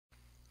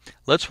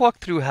Let's walk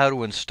through how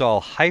to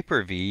install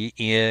Hyper-V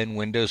in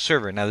Windows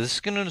Server. Now, this is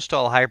going to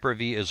install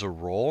Hyper-V as a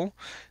role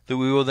that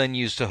we will then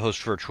use to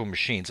host virtual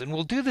machines. And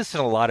we'll do this in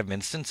a lot of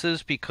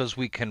instances because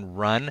we can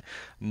run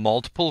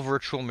multiple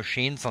virtual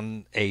machines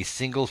on a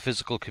single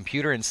physical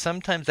computer. And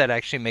sometimes that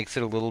actually makes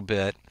it a little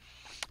bit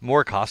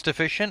more cost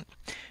efficient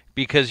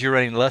because you're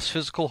running less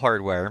physical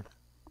hardware.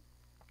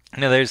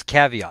 Now, there's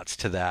caveats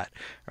to that,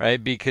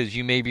 right? Because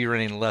you may be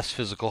running less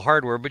physical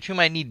hardware, but you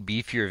might need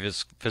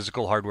beefier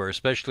physical hardware,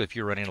 especially if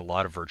you're running a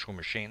lot of virtual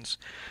machines.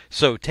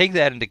 So take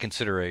that into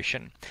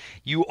consideration.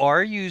 You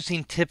are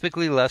using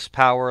typically less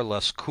power,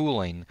 less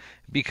cooling,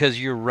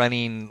 because you're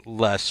running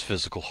less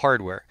physical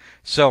hardware.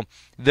 So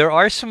there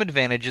are some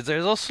advantages.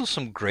 There's also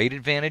some great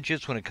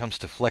advantages when it comes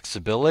to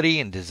flexibility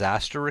and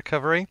disaster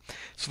recovery.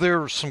 So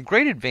there are some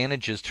great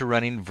advantages to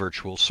running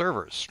virtual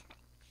servers.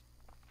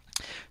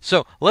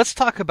 So let's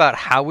talk about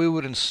how we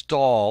would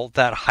install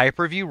that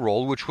Hyper-V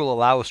role, which will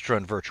allow us to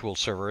run virtual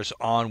servers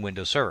on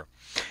Windows Server.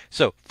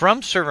 So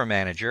from Server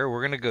Manager,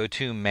 we're going to go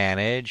to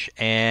Manage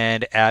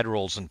and Add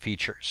Roles and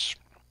Features.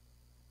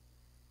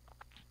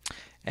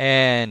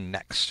 And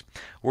next,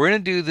 we're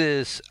going to do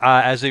this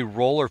as a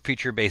role or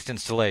feature-based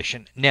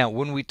installation. Now,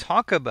 when we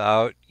talk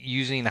about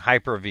using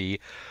Hyper-V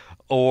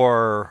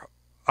or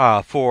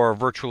for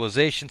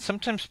virtualization,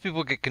 sometimes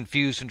people get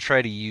confused and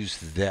try to use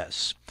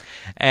this.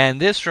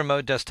 And this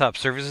remote desktop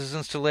services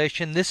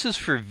installation, this is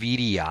for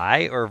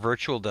VDI or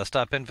virtual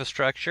desktop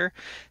infrastructure.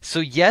 So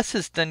yes,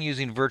 it's done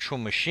using virtual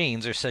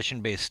machines or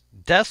session-based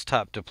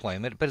desktop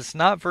deployment, but it's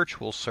not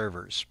virtual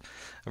servers.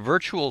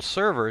 Virtual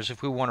servers,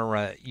 if we want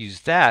to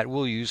use that,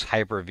 we'll use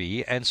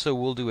Hyper-V, and so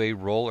we'll do a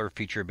role or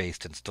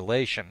feature-based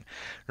installation.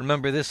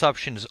 Remember, this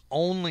option is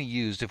only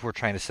used if we're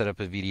trying to set up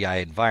a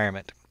VDI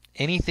environment.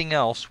 Anything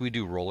else, we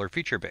do role or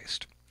feature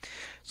based.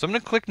 So I'm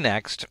going to click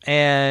Next,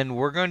 and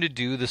we're going to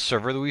do the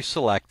server that we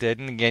selected.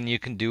 And again, you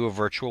can do a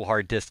virtual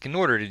hard disk. In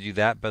order to do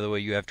that, by the way,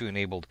 you have to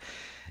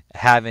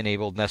have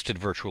enabled nested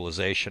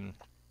virtualization.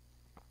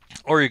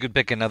 Or you could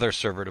pick another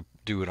server to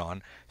do it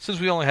on. Since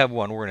we only have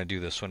one, we're going to do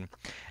this one.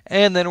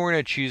 And then we're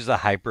going to choose the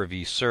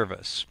Hyper-V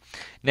service.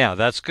 Now, or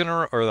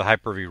the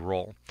Hyper-V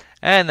role.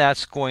 And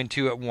that's going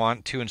to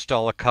want to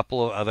install a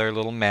couple of other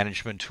little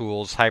management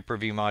tools.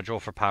 Hyper-V module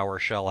for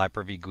PowerShell,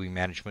 Hyper-V GUI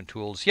management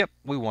tools. Yep,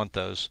 we want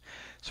those.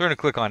 So we're going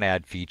to click on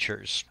Add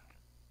Features.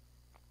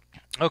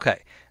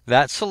 Okay,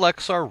 that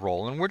selects our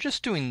role. And we're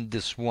just doing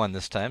this one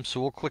this time,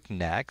 so we'll click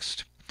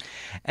Next.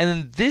 And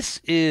then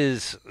this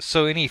is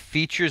any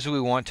features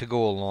we want to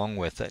go along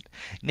with it.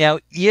 Now,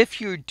 if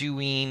you're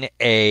doing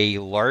a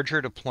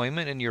larger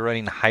deployment and you're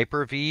running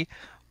Hyper-V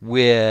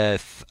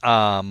with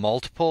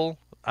multiple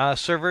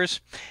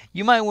servers,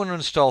 you might want to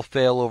install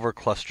failover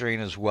clustering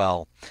as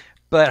well.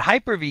 But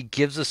Hyper-V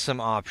gives us some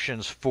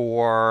options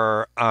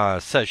for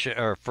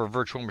for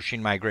virtual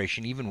machine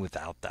migration even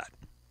without that.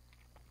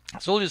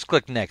 So we'll just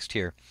click Next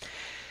here.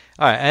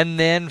 All right, and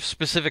then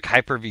specific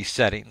Hyper-V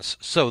settings.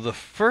 So the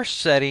first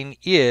setting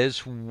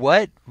is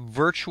what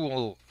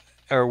Ethernet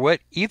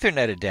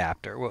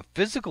adapter, what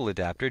physical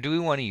adapter do we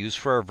want to use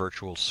for our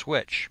virtual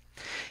switch?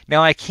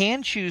 Now I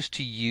can choose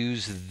to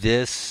use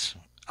this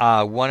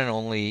one and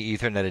only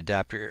Ethernet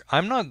adapter.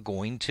 I'm not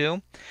going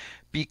to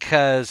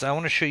because I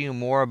want to show you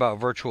more about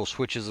virtual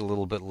switches a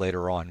little bit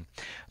later on.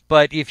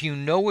 But if you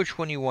know which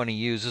one you want to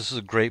use, this is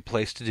a great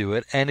place to do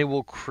it, and it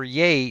will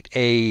create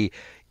a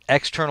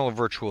external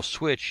virtual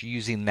switch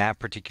using that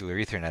particular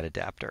Ethernet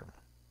adapter.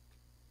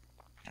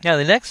 Now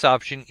the next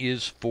option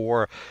is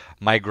for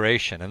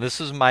migration, and this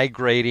is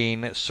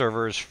migrating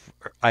servers,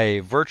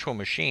 a virtual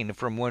machine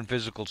from one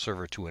physical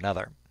server to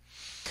another.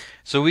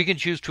 So we can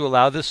choose to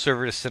allow this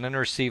server to send and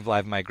receive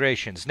live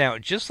migrations. Now,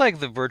 just like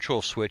the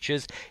virtual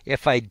switches,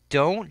 if I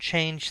don't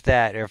change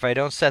that, or if I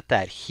don't set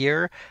that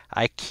here,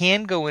 I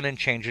can go in and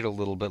change it a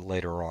little bit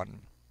later on.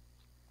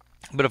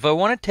 But if I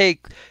want to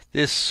take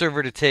this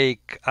server to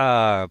take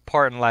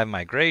part in live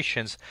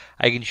migrations,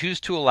 I can choose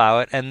to allow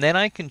it, and then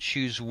I can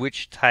choose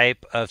which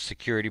type of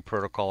security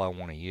protocol I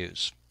want to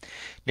use.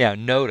 Now,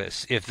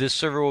 notice, if this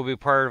server will be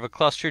part of a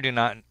cluster, do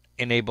not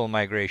enable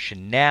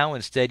migration now.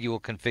 Instead, you will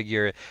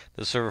configure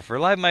the server for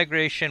live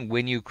migration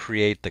when you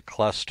create the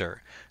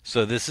cluster.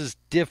 So this is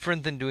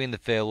different than doing the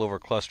failover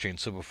clustering.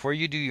 So before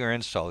you do your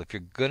install, if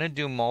you're going to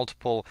do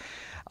multiple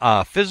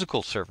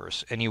physical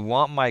servers and you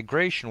want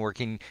migration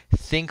working,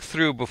 think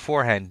through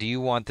beforehand. Do you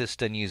want this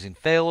done using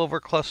failover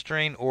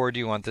clustering, or do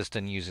you want this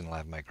done using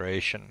live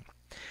migration?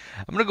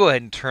 I'm going to go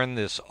ahead and turn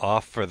this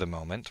off for the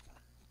moment,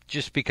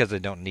 just because I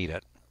don't need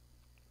it.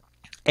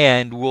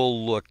 And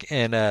we'll look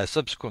in a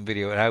subsequent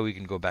video at how we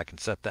can go back and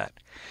set that.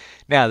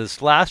 Now,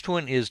 this last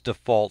one is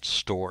default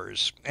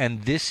stores.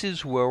 And this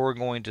is where we're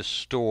going to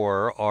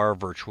store our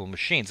virtual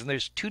machines. And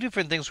there's two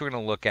different things we're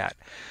going to look at.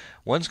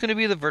 One's going to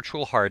be the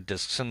virtual hard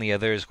disks, and the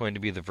other is going to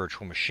be the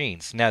virtual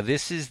machines. Now,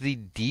 this is the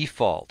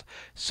default.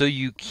 So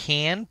you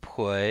can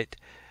put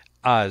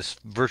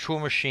virtual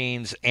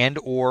machines and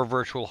or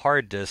virtual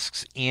hard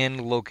disks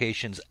in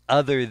locations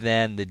other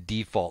than the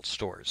default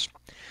stores.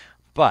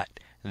 But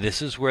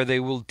This is where they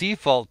will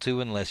default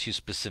to unless you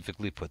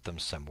specifically put them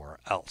somewhere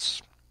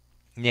else.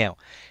 Now,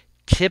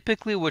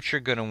 typically what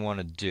you're going to want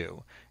to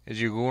do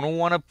is you're going to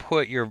want to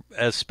put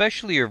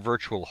especially your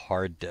virtual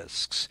hard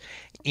disks,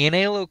 in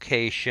a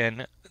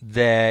location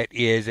that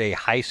is a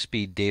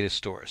high-speed data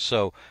store.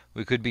 So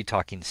we could be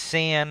talking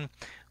SAN,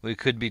 we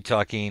could be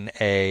talking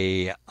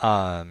a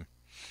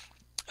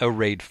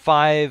RAID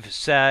 5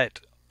 set,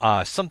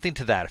 something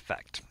to that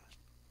effect.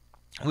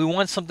 We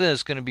want something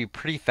that's going to be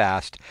pretty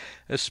fast,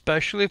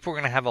 especially if we're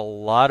going to have a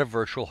lot of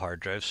virtual hard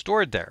drives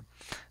stored there.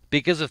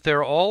 Because if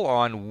they're all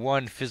on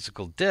one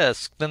physical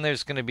disk, then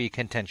there's going to be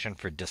contention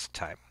for disk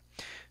time.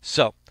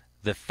 So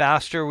the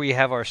faster we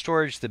have our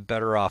storage, the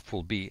better off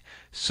we'll be.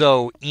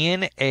 So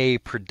in a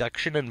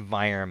production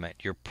environment,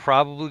 you're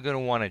probably going to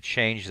want to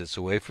change this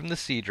away from the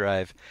C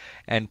drive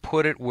and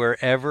put it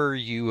wherever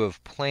you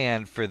have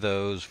planned for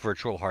those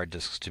virtual hard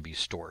disks to be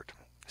stored.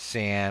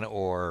 SAN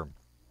or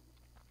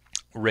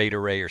RAID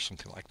array or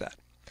something like that.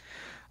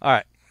 All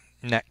right,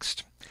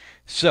 next.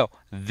 So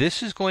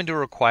this is going to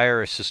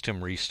require a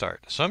system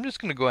restart. So I'm just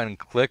going to go ahead and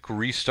click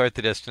Restart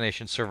the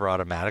Destination Server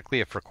automatically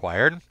if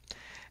required.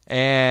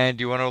 And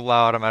do you want to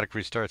allow automatic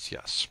restarts?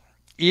 Yes.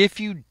 If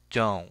you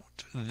don't,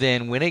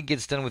 then when it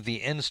gets done with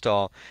the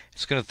install,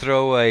 it's going to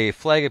throw a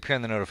flag up here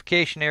in the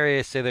notification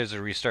area, say there's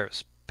a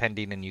restart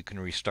pending, and you can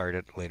restart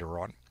it later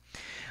on.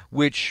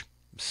 Which,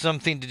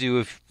 something to do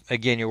if,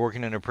 again, you're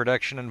working in a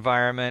production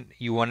environment,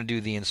 you want to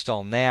do the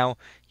install now.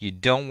 You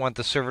don't want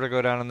the server to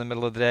go down in the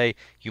middle of the day.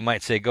 You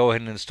might say, go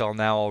ahead and install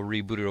now. I'll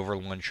reboot it over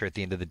lunch or at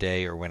the end of the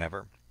day or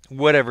whenever.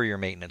 Whatever your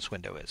maintenance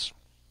window is.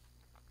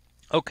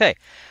 Okay,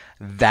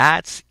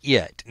 that's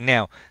it.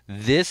 Now,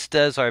 this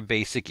does our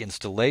basic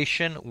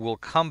installation. We'll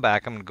come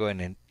back. I'm going to go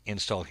ahead and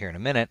install here in a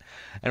minute.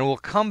 And we'll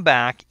come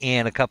back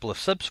in a couple of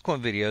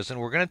subsequent videos and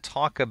we're going to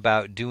talk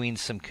about doing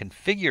some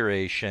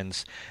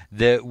configurations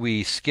that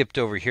we skipped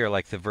over here,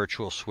 like the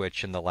virtual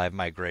switch and the live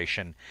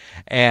migration.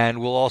 And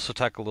we'll also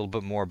talk a little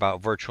bit more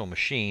about virtual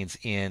machines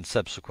in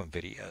subsequent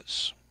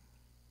videos.